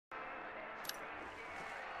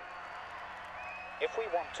If we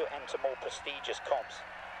want to enter more prestigious comps,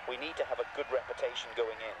 we need to have a good reputation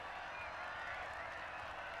going in.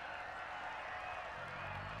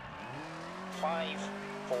 5,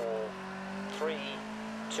 4, 3,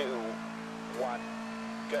 2, 1,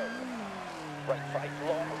 go. Right 5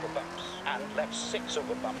 long over bumps and left 6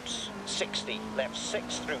 over bumps. 60, left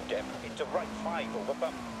 6 through dip into right 5 over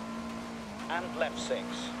bump and left 6.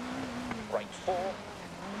 Right 4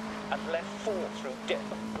 and left 4 through dip,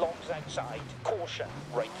 longs outside. Caution,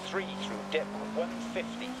 right 3 through dip,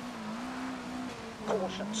 150.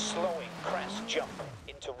 Caution, slowing, crest, jump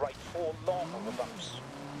into right 4 long over bumps.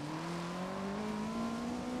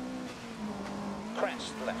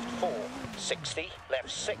 Crest, left 4, 60, left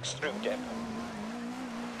 6 through dip,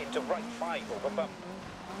 into right 5 over bump,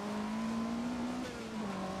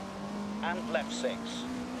 and left 6,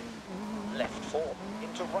 left 4,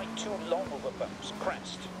 into right 2 long over bumps,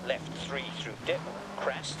 crest, left 3 through dip,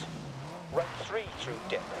 crest, right 3 through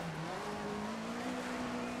dip,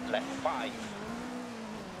 left 5,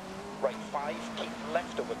 right 5, keep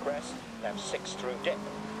left over crest, left 6 through dip,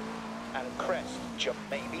 and crest, jump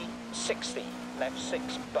maybe, 60, left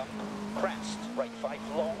 6 bump, crest, right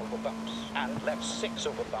 5 long over bumps, and left 6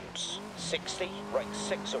 over bumps, 60, right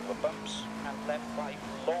 6 over bumps, and left 5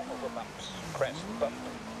 long over bumps, crest, bump,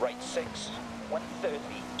 right 6, 130,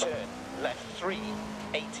 turn, left 3,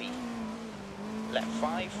 80, left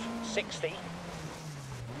 5, 60,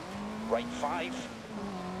 right 5,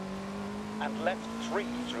 and left 3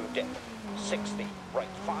 through dip, 60, right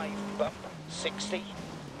 5 bump, 60,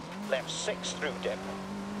 left 6 through dip,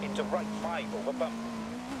 into right 5 over bump,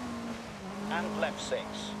 and left 6,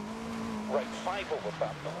 right 5 over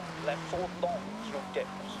bump, left 4 long through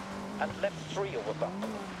dips, and left 3 over bump,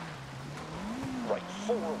 right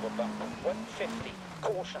 4 over bump, 150,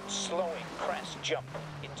 caution, slowing, crest, jump,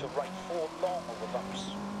 into right 4 long over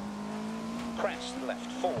bumps, crest,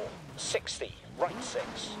 left 4, 60, right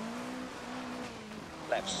 6,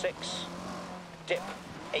 left 6, dip,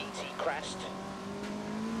 80, crest,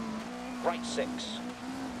 right 6,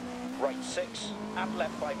 right 6, and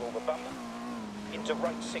left 5 over bump, into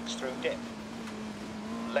right 6 through dip,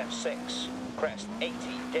 left 6, crest, 80,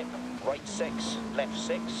 dip, right 6, left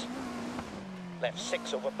 6, left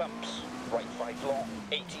 6 over bumps, right 5 long,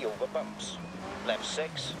 80 over bumps, left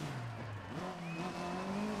 6,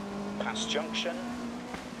 past junction,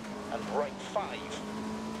 and right 5,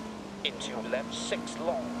 into left 6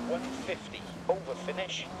 long, 150, over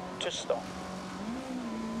finish, to stop.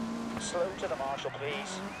 Slow to the marshal,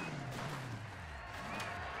 please.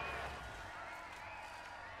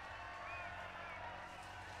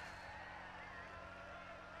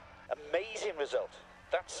 Amazing result.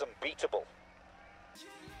 That's unbeatable.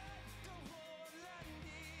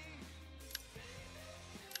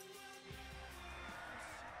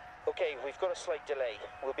 Okay, we've got a slight delay.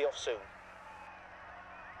 We'll be off soon.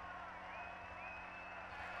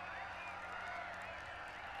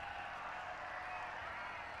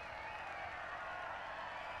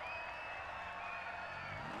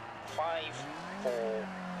 Five, 4,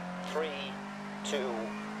 3, 2,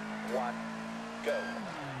 1, go.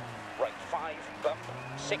 Right 5, bump,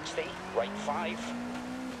 60, right 5,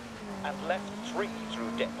 and left 3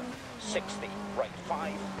 through dip, 60, right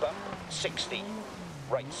 5, bump, 60,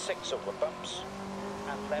 right 6 over bumps,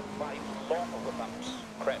 and left 5 long over bumps,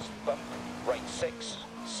 crest, bump, right 6,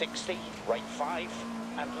 60, right 5,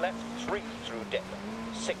 and left 3 through dip,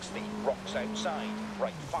 60, rocks outside,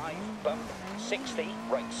 right 5, bump, 60,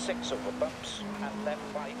 right 6 over bumps, and left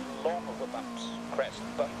 5 long over bumps, crest,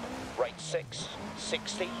 bump, right 6,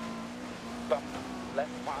 60, bump,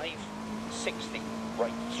 left 5, 60,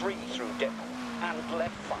 right 3 through dip, and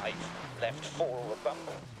left 5, left 4 over bump,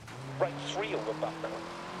 right 3 over bump,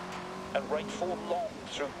 and right 4 long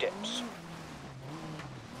through dips,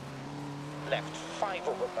 left 5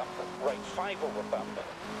 over bump, right 5 over bump,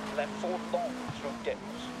 left 4 long through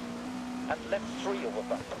dips, and left 3 over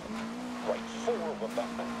bump, right 4 over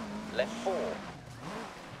bump, left 4,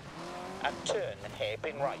 and turn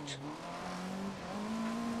hairpin right,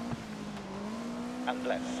 and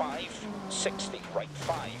left 5, 60, right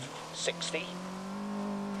 5, 60,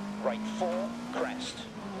 right 4, crest,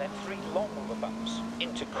 left 3 long over bumps,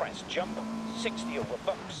 into crest jump, 60 over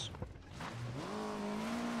bumps,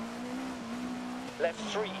 left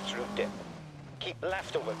 3 through dip, keep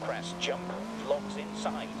left over crest jump, logs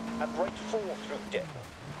inside, and right 4 through dip,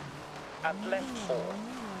 and left 4,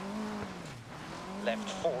 left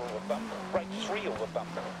 4 over bump, right 3 over bump,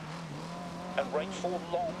 and right 4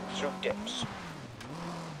 long through dips,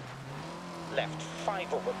 left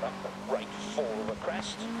 5 over bump, right 4 over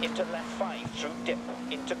crest, into left 5 through dip,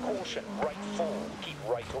 into caution, right 4, keep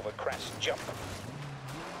right over crest, jump.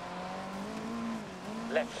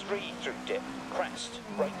 Left 3 through dip, crest,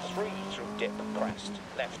 right 3 through dip, crest,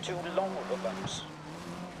 left 2 long over bumps,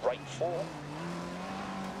 right 4,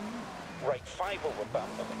 right 5 over bump,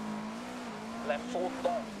 left 4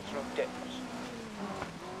 long through dips,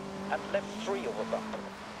 and left 3 over bump,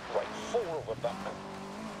 right 4 over bump,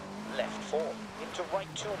 left 4, into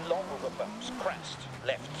right 2 long over bumps, crest,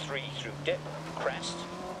 left 3 through dip, crest,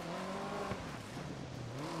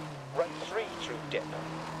 right 3 through dip,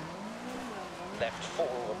 left 4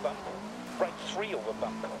 over bump, right 3 over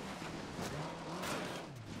bump,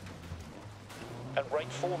 and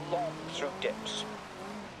right 4 long through dips,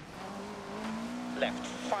 left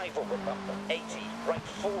 5 over bump, 80, right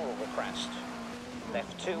 4 over crest,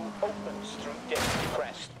 left 2 opens through dip,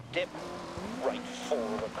 crest, dip, right 4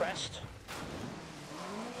 over crest,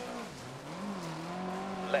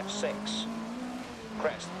 left 6,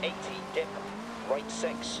 crest 80, dip, right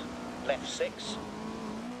 6, left 6,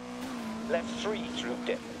 left 3 through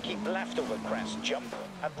dip, keep left over crest, jump,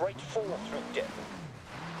 and right 4 through dip,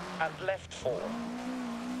 and left 4.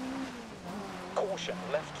 Caution,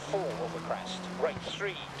 left 4 over crest, right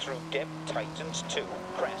 3 through dip, tightens 2,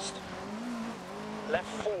 crest. Left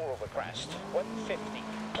 4 over crest, 150,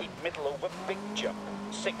 keep middle over, big jump,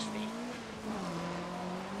 60.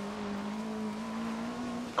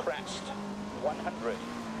 Crest, 100,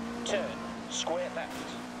 turn, square left,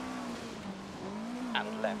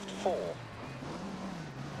 and left 4,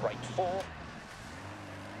 right 4,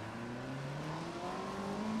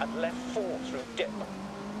 and left 4 through dip.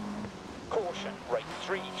 Caution, right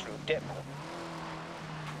 3 through dip.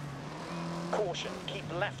 Caution, keep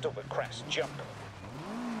left over crest, jump.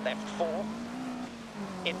 Left 4,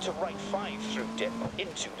 into right 5 through dip,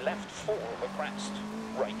 into left 4 over crest.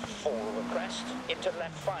 Right 4 over crest, into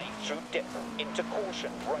left 5 through dip, into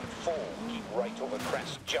caution, right 4, keep right over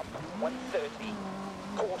crest, jump, 130.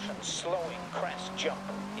 Caution, slowing, crest, jump,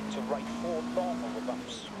 into right 4 long over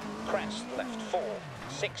bumps. Crest, left 4,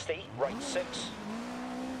 60, right 6,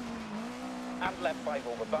 and left 5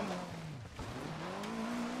 over bump,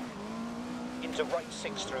 into right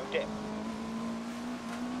 6 through dip,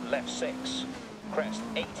 left 6, crest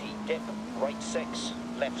 80, dip, right 6,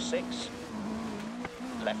 left 6,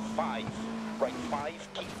 left 5, right 5,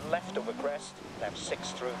 keep left over crest, left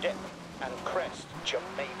 6 through dip, and crest, jump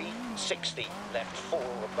maybe, 60, left 4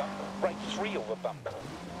 over bump, right 3 over bump,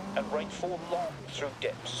 and right 4 long through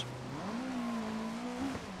dips,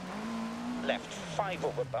 left 5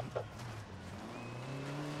 over bump,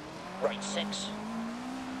 right 6,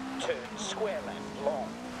 turn square left long,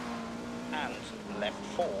 and left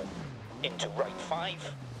 4, into right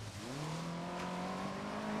 5,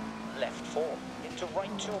 left 4, into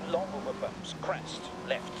right 2 long over bumps, crest,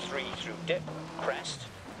 left 3 through dip, crest,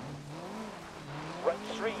 right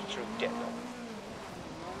 3 through dip,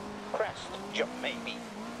 crest, jump maybe,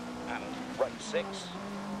 and right 6,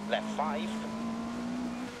 left 5,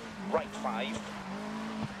 right 5,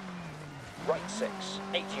 right 6,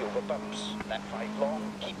 80 over bumps, left 5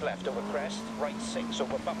 long, keep left over crest, right 6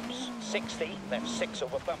 over bumps, 60, left 6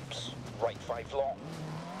 over bumps, right 5 long,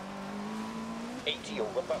 80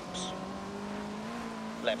 over bumps,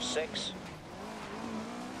 left 6,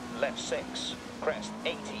 crest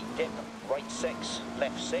 80, dip, right 6,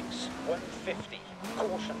 left 6, 150,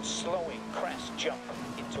 caution, slowing, crest, jump,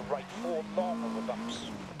 into right 4 long over bumps,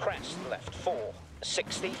 crest, left 4,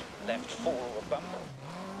 60, left 4 over bump,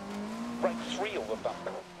 right 3 over bump,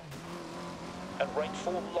 and right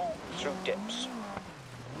 4 long through dips,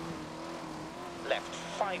 left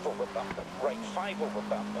 5 over bump, right 5 over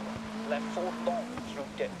bump, left 4 long through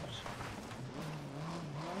dips,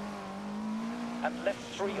 and left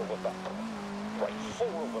 3 over bump, right 4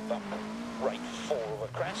 over bump, right 4 over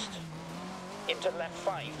crest, into left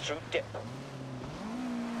 5 through dip,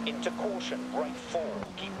 into caution, right 4,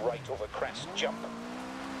 keep right over crest, jump,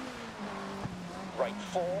 right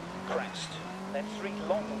 4, crest, left 3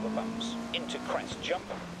 long over bumps, into crest, jump,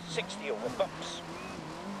 60 over bumps,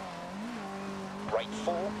 right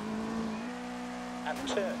 4, and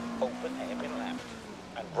turn, open hairpin left,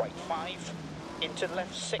 and right 5, into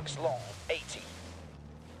left 6 long, 80,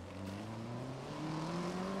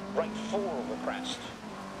 right 4 over crest,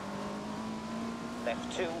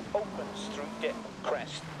 left 2 opens through dip,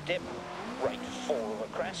 crest, dip, right 4 over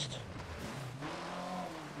crest,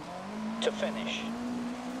 to finish.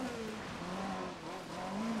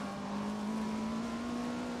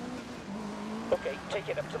 Okay, take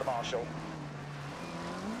it up to the marshal.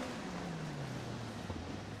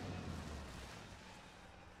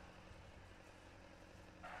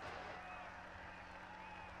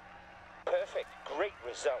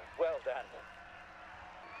 result, well done.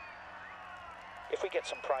 If we get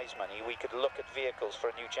some prize money, we could look at vehicles for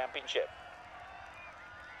a new championship.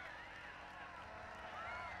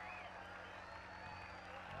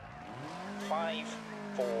 5,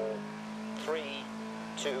 4, 3,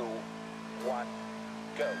 2, 1,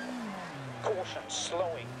 go. Caution,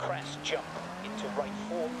 slowing, crest, jump, into right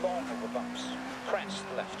 4, long over bumps. Crest,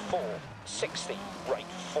 left 4, 60, right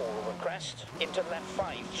 4 over crest, into left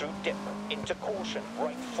 5 through dip, into caution,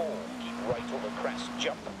 right 4, keep right over crest,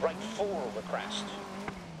 jump, right 4 over crest.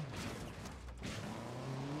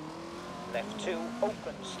 Left 2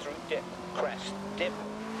 opens through dip, crest, dip,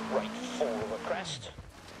 right 4 over crest.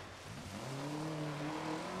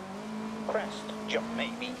 Crest, jump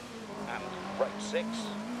maybe, and right 6,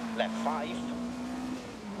 left 5,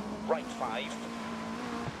 right 5,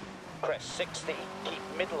 crest 60, keep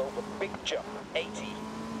middle over big jump, 80,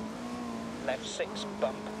 left 6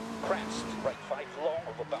 bump, crest, right 5 long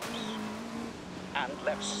over bumps, and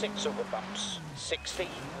left 6 over bumps, 60,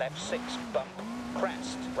 left 6 bump,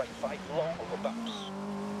 crest, right 5 long over bumps,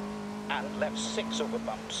 and left 6 over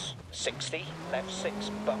bumps, 60, left 6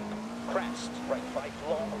 bump, crest, right 5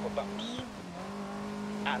 long over bumps,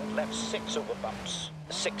 and left 6 over bumps,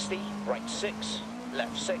 60, right 6,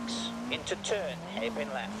 left 6, into turn, hairpin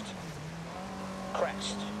left,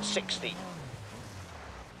 crest, 60,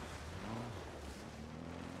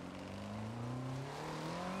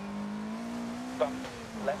 bump,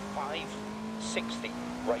 left 5, 60,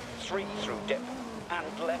 right 3 through dip,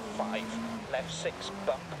 and left 5, left 6,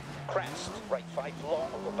 bump, crest, right 5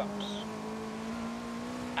 long over bumps,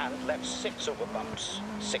 and left 6 over bumps,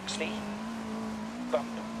 60, bump,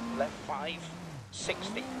 left 5,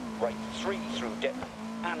 60, right 3 through dip,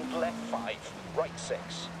 and left 5, right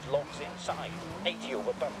 6, longs inside, 80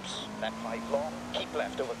 over bumps, left 5 long, keep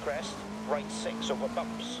left over crest, right 6 over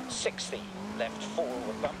bumps, 60, left 4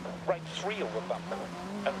 over bump, right 3 over bump,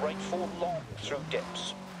 and right 4 long through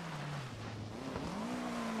dips.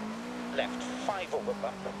 Left 5 over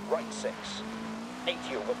bump, right 6,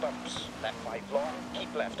 80 over bumps, left 5 long,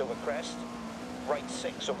 keep left over crest, right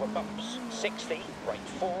 6 over bumps, 60, right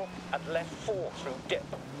 4, and left 4 through dip,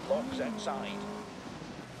 longs outside.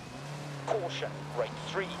 Caution, right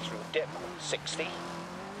 3 through dip, 60,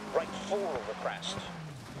 right 4 over crest.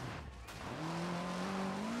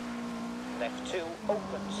 Left 2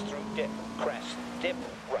 opens through dip, crest, dip,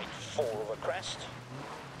 right 4 over crest.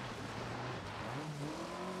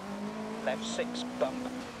 Left 6 bump,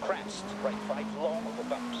 crest, right 5 long over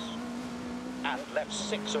bumps. And left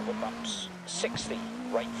 6 over bumps, 60,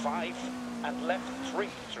 right 5, and left 3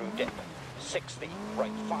 through dip, 60,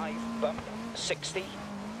 right 5, bump, 60,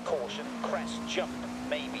 caution, crest, jump,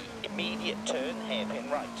 maybe, immediate turn, hairpin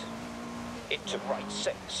right, into right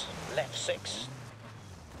 6, left 6,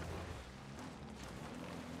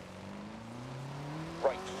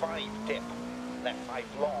 right 5, dip, left 5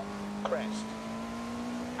 long, crest,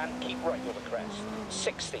 and keep right over crest,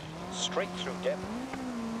 60, straight through dip,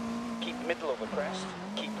 keep middle over crest,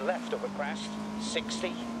 keep left over crest,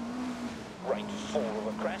 60, right 4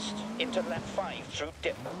 over crest, into left 5 through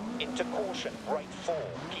dip, into caution, right 4,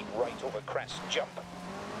 keep right over crest, jump,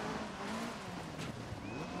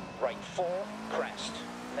 right 4, crest,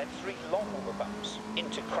 left 3 long over bumps,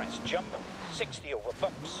 into crest, jump, 60 over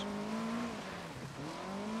bumps,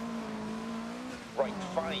 right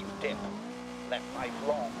 5, dip, left 5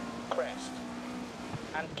 long, crest,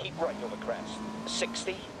 and keep right over crest,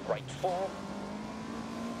 60, right 4,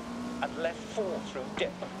 and left 4 through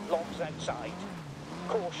dip, longs outside,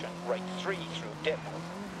 caution, right 3 through dip,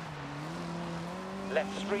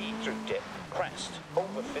 left 3 through dip, crest,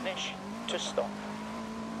 over finish, to stop.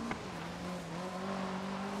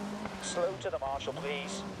 Slow to the marshal,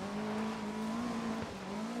 please.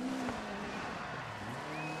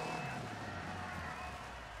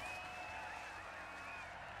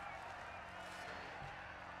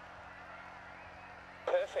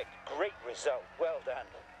 Perfect, great result, well done.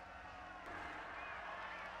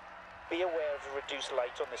 Be aware of the reduced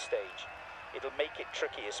light on the stage. It'll make it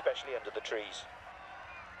tricky, especially under the trees.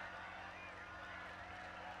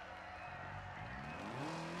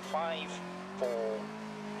 5, 4,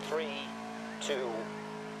 3, 2,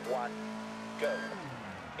 1, go.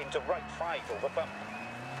 Into right 5 over bump,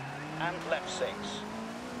 and left 6.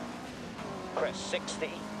 Crest 60,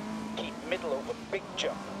 keep middle over big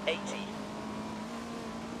jump, 80.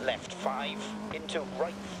 Left 5, into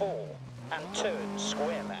right 4, and turn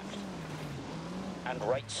square left. And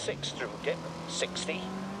right 6 through dip, 60,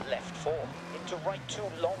 left 4, into right 2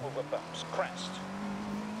 long over bumps, crest.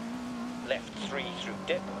 Left 3 through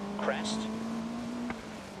dip, crest.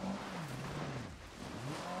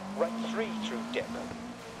 Right 3 through dip,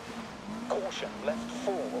 Caution, left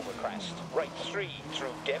 4 over crest. Right 3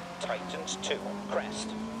 through dip, tightens 2, crest.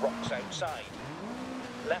 Rocks outside.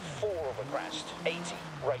 Left 4 over crest, 80.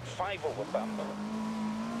 Right 5 over bump.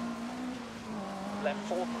 Left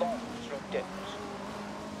 4 long through dip.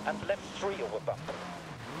 And left 3 over bump.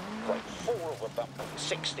 Right 4 over bump,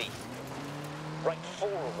 60. Right 4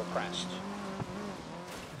 over crest.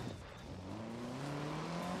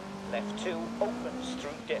 Left 2 opens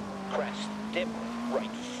through dip, crest, dip. Right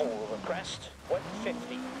 4 over crest,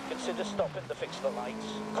 150. Consider stopping to fix the lights.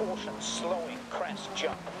 Caution, slowing, crest,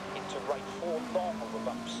 jump. Into right 4 long over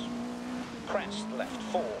bumps. Crest, left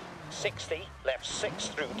 4, 60. Left 6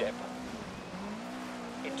 through dip.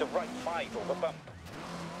 Into right 5 over bump.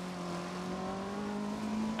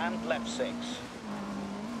 And left 6.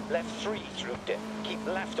 Left 3 through dip. Keep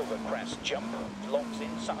left over crest, jump. Longs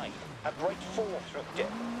inside. And right 4 through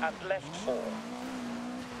dip. And left 4.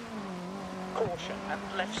 Caution, and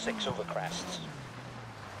left 6 over crests.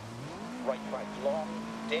 Right 5 long,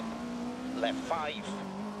 dip. Left 5.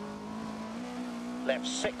 Left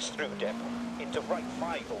 6 through dip. Into right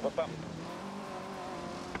 5 over bump.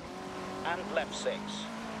 And left 6.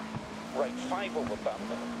 Right 5 over bump.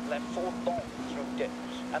 Left 4 long through dips.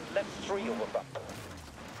 And left 3 over bump.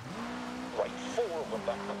 Right 4 over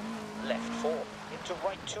bump. Left 4. Into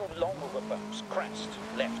right 2 long over bumps. Crest.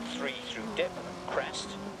 Left 3 through dip. Crest.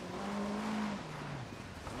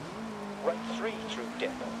 Right 3 through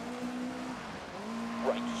dip.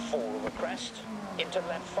 Right 4 over crest. Into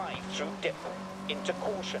left 5 through dip. Into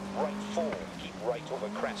caution. Right 4. Keep right over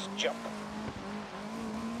crest. Jump.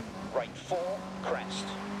 Right 4. Crest.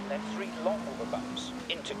 Left 3 long over bumps.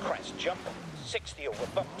 Into crest. Jump. 60 over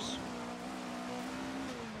bumps.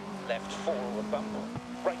 Left 4 over bump.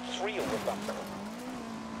 Right 3 over bump.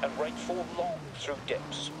 And right 4 long through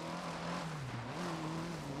dips.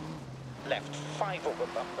 Left 5 over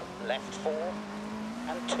bump. Left 4.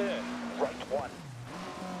 And turn. Right 1.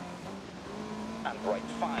 And right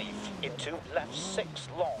 5 into left 6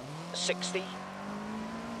 long. 60.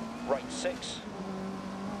 Right 6.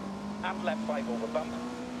 And left 5 over bump.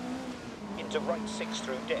 Into right 6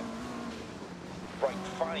 through dip. Right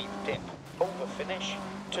 5 dip. Over finish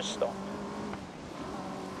to stop.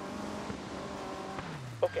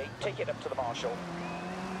 Okay, take it up to the marshal.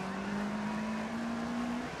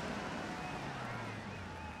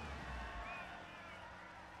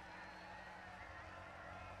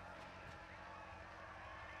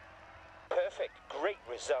 Perfect, great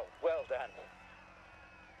result, well done.